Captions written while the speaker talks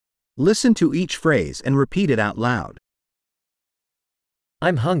Listen to each phrase and repeat it out loud.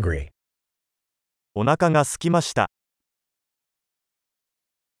 I'm hungry. お腹が空きました。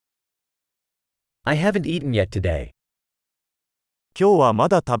I haven't eaten yet today. 今日はま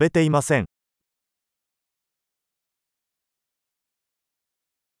だ食べていません。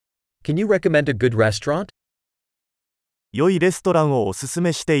Can you recommend a good restaurant? 良いレストランをおすす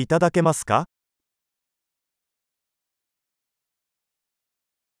めしていただけますか？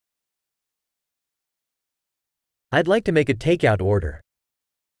 I'd like to make a takeout order.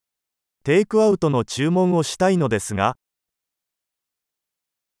 テイクアウトの注文をしたいのですが、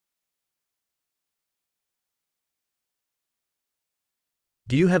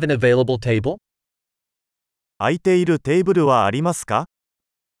Do you have an available table? 空いているテーブルはありますか？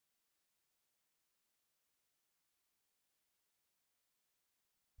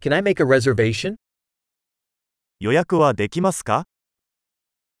 Can I make a reservation? 予約はできますか？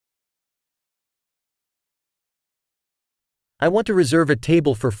 I want to reserve a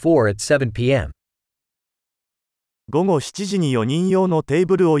table for 4 at 7 p.m. 午後7時に4人用のテー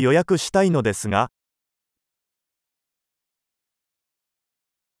ブルを予約したいのですが、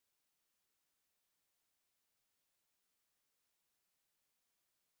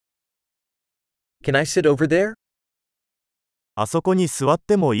Can I sit over there? あそこに座っ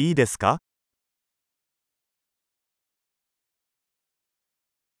てもいいですか？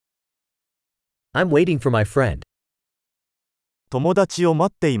 I'm waiting for my friend. 友達を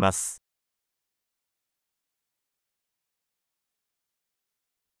待っています。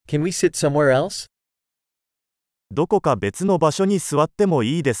Can we sit somewhere else? どこか別の場所に座っても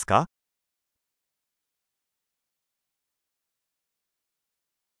いいですか？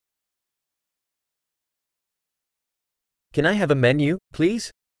 Can I have a menu,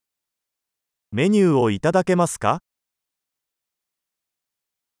 please? メニューをいただけますか？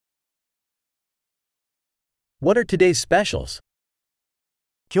 What are today's specials?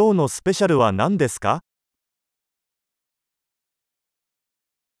 今日のスペシャルは何ですか？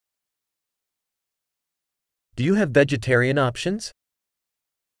 Do you have vegetarian options?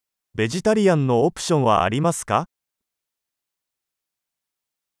 ベジタリアンのオプションはありますか？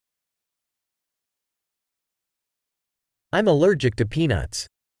 I'm allergic to peanuts.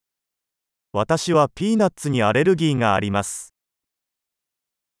 私はピーナッツにアレルギーがあります。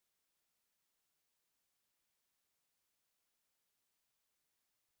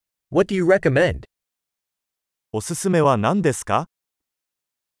What do you recommend? おすすめは何ですか？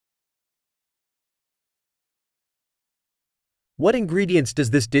 What ingredients does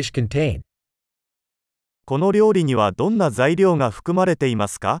this dish contain? この料理にはどんな材料が含まれていま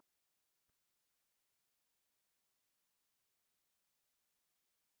すか？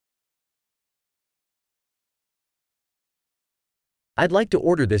 I'd like to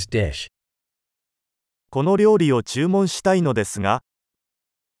order this dish. この料理を注文したいのですが、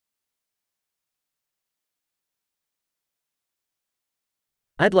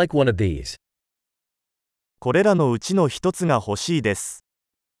I'd like one of these. これらのうちの一つが欲しいです。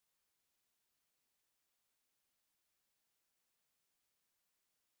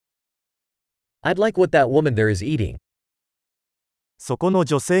I'd like what that woman there is eating. そこの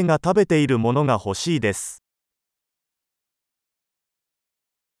女性が食べているものが欲しいです。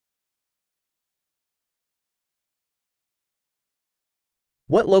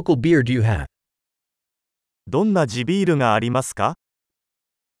What local beer do you have? どんな地ビールがありますか？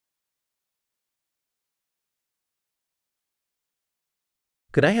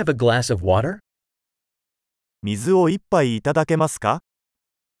 Could I have a glass of water? 水を一杯いただけますか？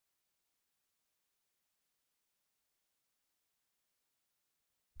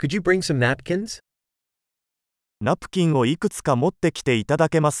 Could you bring some napkins? ナプキンをいくつか持ってきていただ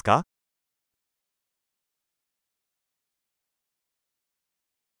けますか？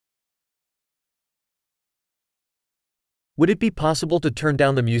 Would it be possible to turn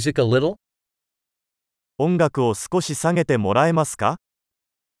down the music a little? 音楽を少し下げてもらえますか？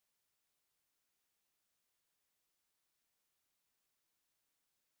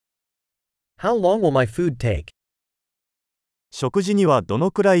 How long will my food take? 食事にはどの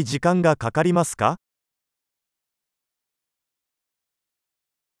くらい時間がかかりますか？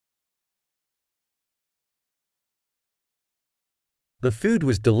 The food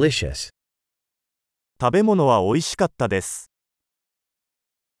was delicious. 食べ物は美味しかったです。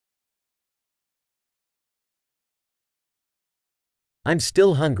I'm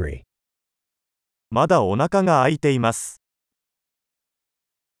still hungry. まだお腹が空いています。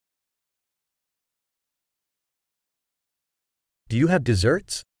Do you have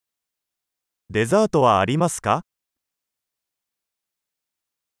desserts? デザートはありますか？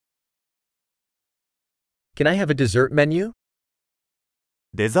 Can I have a dessert menu?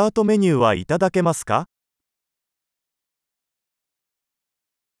 デザートメニューはいただけますか？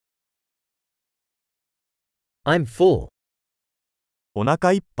 I'm full. お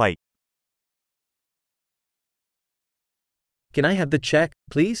腹いっぱい。Can I have the check,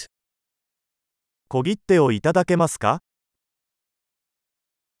 please? 小切手をいただけますか？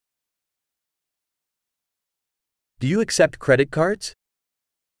 Do you accept credit cards?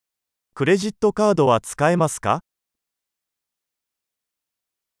 クレジットカードは使えますか？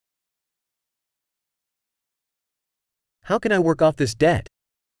 How can I work off this debt?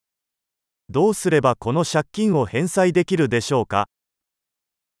 どうすればこの借金を返済できるでしょうか？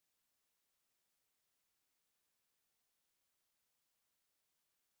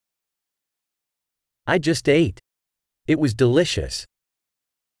 I just ate. It was delicious.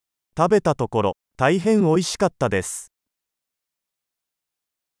 食べたところ、大変おいしかったです。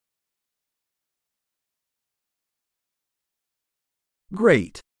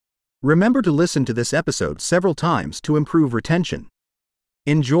Great! Remember to listen to this episode several times to improve retention.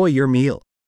 Enjoy your meal.